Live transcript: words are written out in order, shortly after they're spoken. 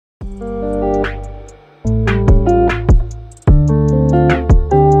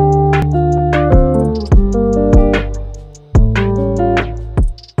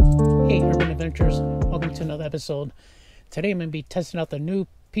episode. Today I'm going to be testing out the new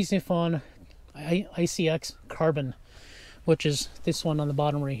Piscifun ICX Carbon, which is this one on the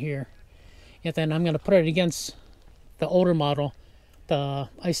bottom right here. And then I'm going to put it against the older model, the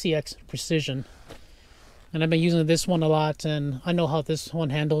ICX Precision. And I've been using this one a lot, and I know how this one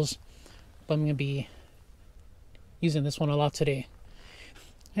handles, but I'm going to be using this one a lot today.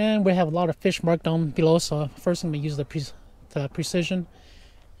 And we have a lot of fish marked down below, so first I'm going to use the Precision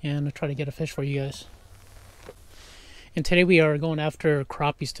and I'll try to get a fish for you guys. And today we are going after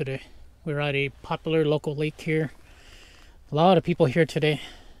crappies today. We're at a popular local lake here. A lot of people here today.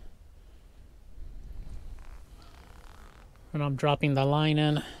 And I'm dropping the line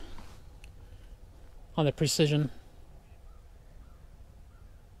in on the Precision.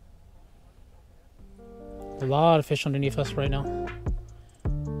 A lot of fish underneath us right now.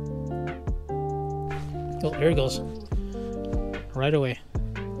 Oh, there he goes. Right away.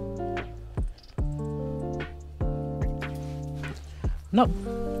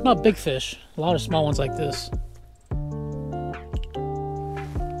 Not big fish. A lot of small ones like this. A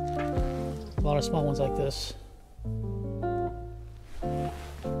lot of small ones like this.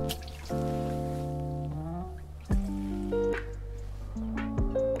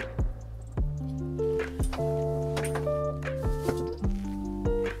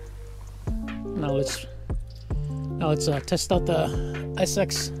 Now let's test out the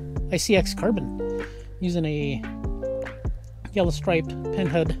ICX Carbon using a yellow striped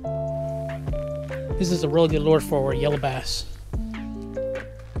pinhead. This is a really good lure for yellow bass.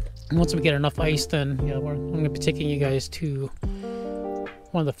 And once we get enough ice, then I'm going to be taking you guys to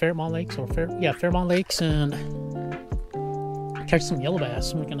one of the Fairmont Lakes, Fairmont Lakes, and catch some yellow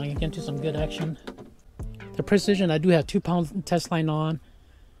bass. We're going to get into some good action. The Precision, I do have 2-pound test line on,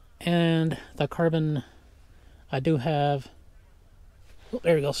 and the Carbon, I do have, oh,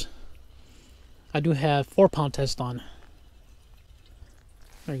 there he goes. I do have 4-pound test on.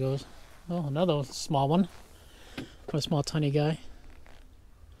 There he goes. Oh, another small one. A small, tiny guy.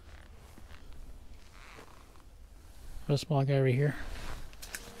 A small guy right here.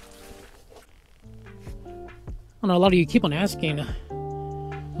 I know a lot of you keep on asking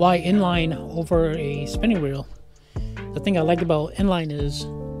why inline over a spinning reel. The thing I like about inline is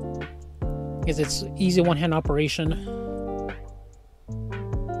it's easy one-hand operation,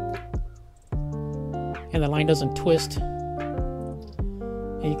 and the line doesn't twist.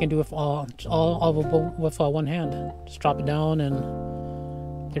 And you can do it all with one hand. Just drop it down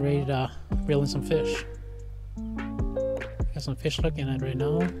and get ready to reel in some fish. Got some fish looking at right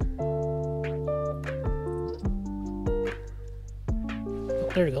now. Oh,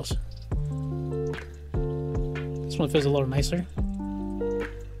 there he goes. This one feels a little nicer.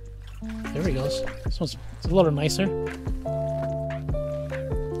 There he goes. This one's a little nicer.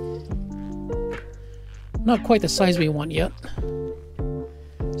 Not quite the size we want yet.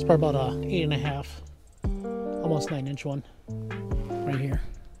 It's probably about a 8.5, almost 9-inch one right here.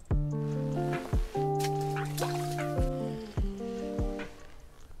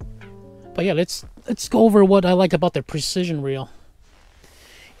 But yeah, let's go over what I like about the Precision reel.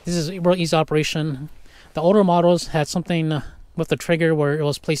 This is a real easy operation. The older models had something with the trigger where it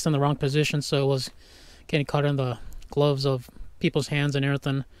was placed in the wrong position, so it was getting caught in the gloves of people's hands and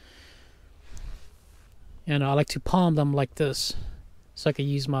everything. And I like to palm them like this, so I can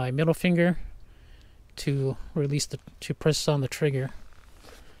use my middle finger to release to press on the trigger,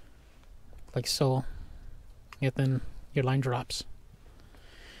 like so, and then your line drops.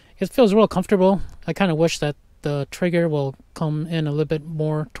 It feels real comfortable. I kind of wish that the trigger will come in a little bit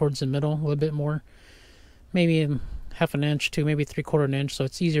more towards the middle, a little bit more, maybe half an inch to maybe 3/4 inch, so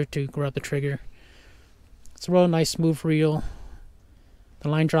it's easier to grab the trigger. It's a real nice smooth reel. The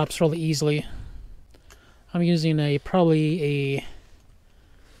line drops really easily. I'm using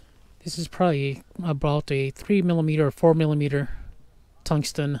this is probably about a 3mm or 4mm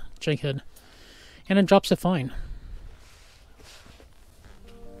tungsten jig head, and it drops it fine.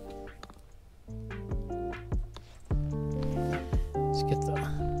 Let's get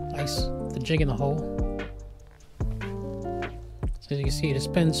the jig in the hole. So as you can see, it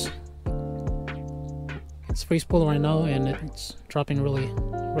spins. It's Freespool right now, and it's dropping really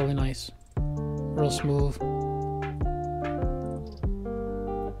nice, real smooth.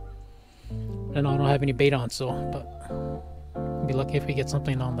 And I don't have any bait on, so but we'll be lucky if we get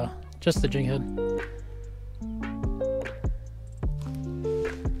something on just the jig head.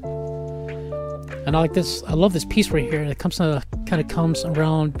 And I like this. I love this piece right here. It kind of comes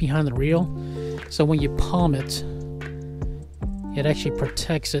around behind the reel, so when you palm it, it actually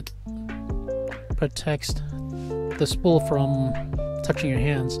protects the spool from touching your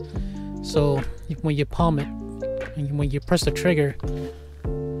hands. So when you palm it, and when you press the trigger,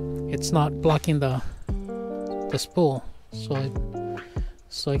 it's not blocking the spool, so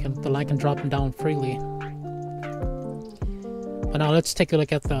the line can drop down freely. But now let's take a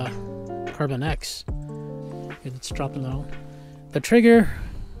look at the Carbon X. It's dropping down. The trigger,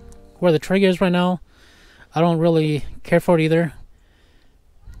 where the trigger is right now, I don't really care for it either.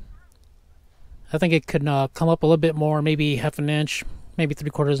 I think it could come up a little bit more, maybe half an inch, maybe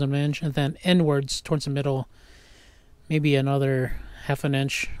 3/4 of an inch, and then inwards towards the middle, maybe another half an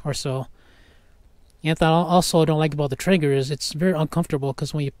inch or so. And that also I don't like about the trigger is it's very uncomfortable,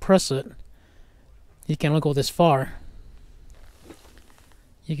 because when you press it, you can only go this far.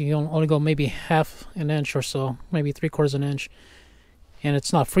 You can only go maybe half an inch or so, maybe 3/4 of an inch, and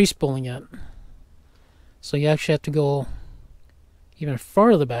it's not free spooling yet. So you actually have to go even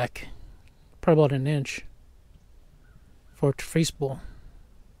farther back, probably about an inch, for it to free spool.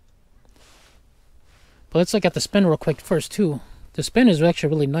 But let's look at the spin real quick first too. The spin is actually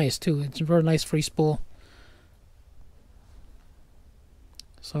really nice too. It's a very nice free spool.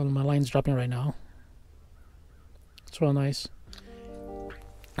 So my line's dropping right now. It's real nice.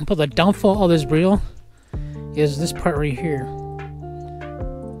 But the downfall of this reel is this part right here.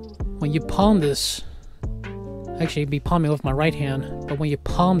 When you palm this, actually be palming with my right hand, but when you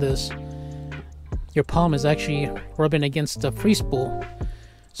palm this, your palm is actually rubbing against the free spool.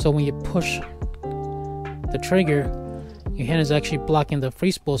 So when you push the trigger, your hand is actually blocking the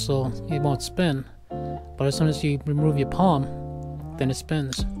free spool, so it won't spin. But as soon as you remove your palm, then it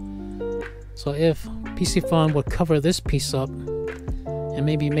spins. So if Piscifun would cover this piece up and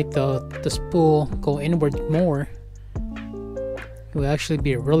maybe make the spool go inward more, it would actually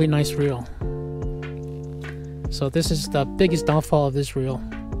be a really nice reel. So this is the biggest downfall of this reel,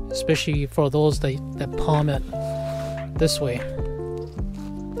 especially for those that palm it this way.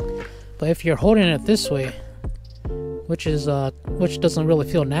 But if you're holding it this way, which doesn't really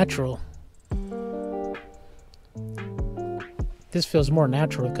feel natural, this feels more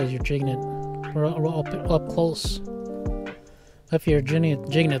natural because you're jigging it up close. If you're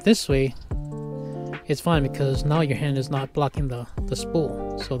jigging it this way, it's fine because now your hand is not blocking the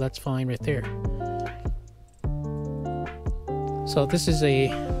spool, so that's fine right there. So this is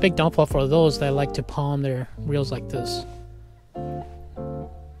a big downfall for those that like to palm their reels like this. I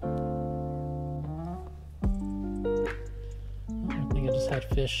think I just had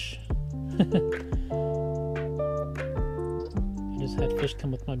fish. I just had fish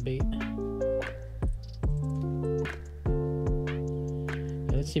come with my bait.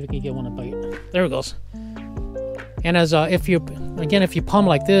 Let's see if we can get one to bite. There it goes. And as if you palm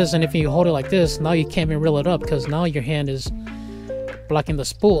like this and if you hold it like this, now you can't even reel it up because now your hand is blocking the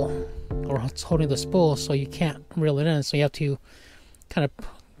spool, or it's holding the spool, so you can't reel it in. So you have to kind of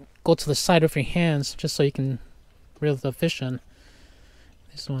go to the side of your hands just so you can reel the fish in.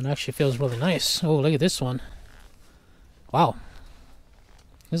 This one actually feels really nice. Oh, look at this one. Wow.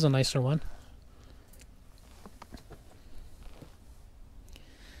 This is a nicer one.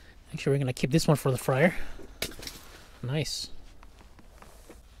 Actually, we're going to keep this one for the fryer. Nice.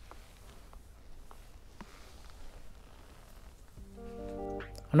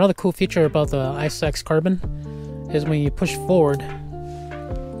 Another cool feature about the ICX Carbon is when you push forward,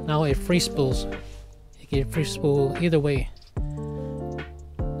 now it free spools. You can free spool either way.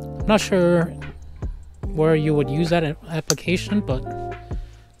 I'm not sure where you would use that application, but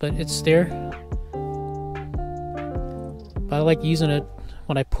it's there. But I like using it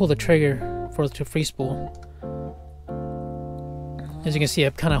when I pull the trigger for it to free spool. As you can see,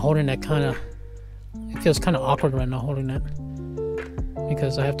 I'm kind of holding that it feels kind of awkward right now holding it,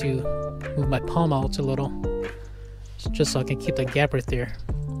 because I have to move my palm out a little, just so I can keep the gap right there,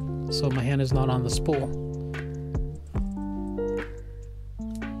 so my hand is not on the spool.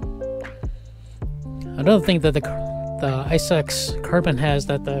 Another thing that the ICX Carbon has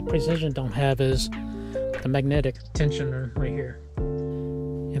that the Precision don't have is the magnetic tensioner right here.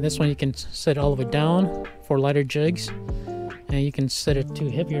 And this one you can set it all the way down for lighter jigs, and you can set it to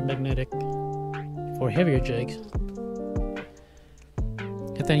heavier magnetic for heavier jigs.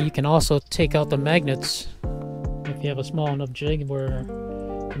 And then you can also take out the magnets if you have a small enough jig where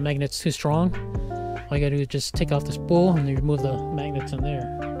the magnet's too strong. All you gotta do is just take off the spool and you remove the magnets in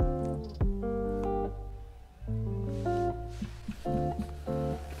there.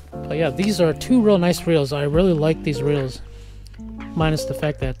 But yeah, these are two real nice reels. I really like these reels, minus the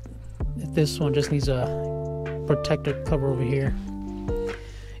fact that this one just needs a protective cover over here.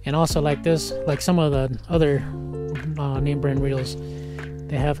 And also like this, like some of the other name brand reels,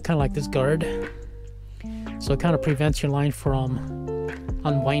 they have kind of like this guard, so it kind of prevents your line from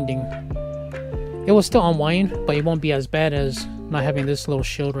unwinding It will still unwind, but it won't be as bad as not having this little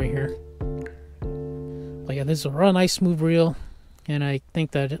shield right here. But yeah, this is a real nice smooth reel, and I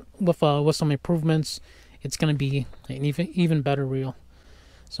think that with some improvements, it's gonna be an even better reel.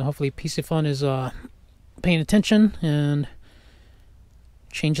 So hopefully Piscifun is paying attention and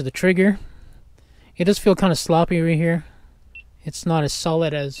changing the trigger. It does feel kind of sloppy right here. It's not as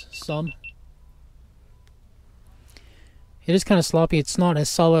solid as some. It is kind of sloppy. It's not as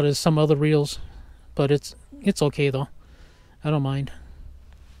solid as some other reels, but it's okay though. I don't mind.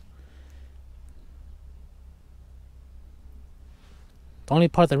 The only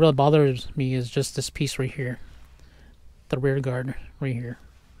part that really bothers me is just this piece right here, the rear guard right here,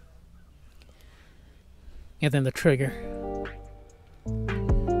 and then the trigger.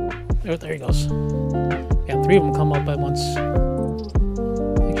 Oh, there he goes. Yeah, 3 of them come up at once.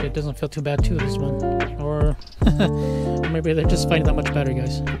 Actually, it doesn't feel too bad too, this one. Or maybe they're just fighting that much better,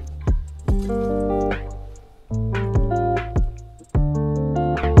 guys.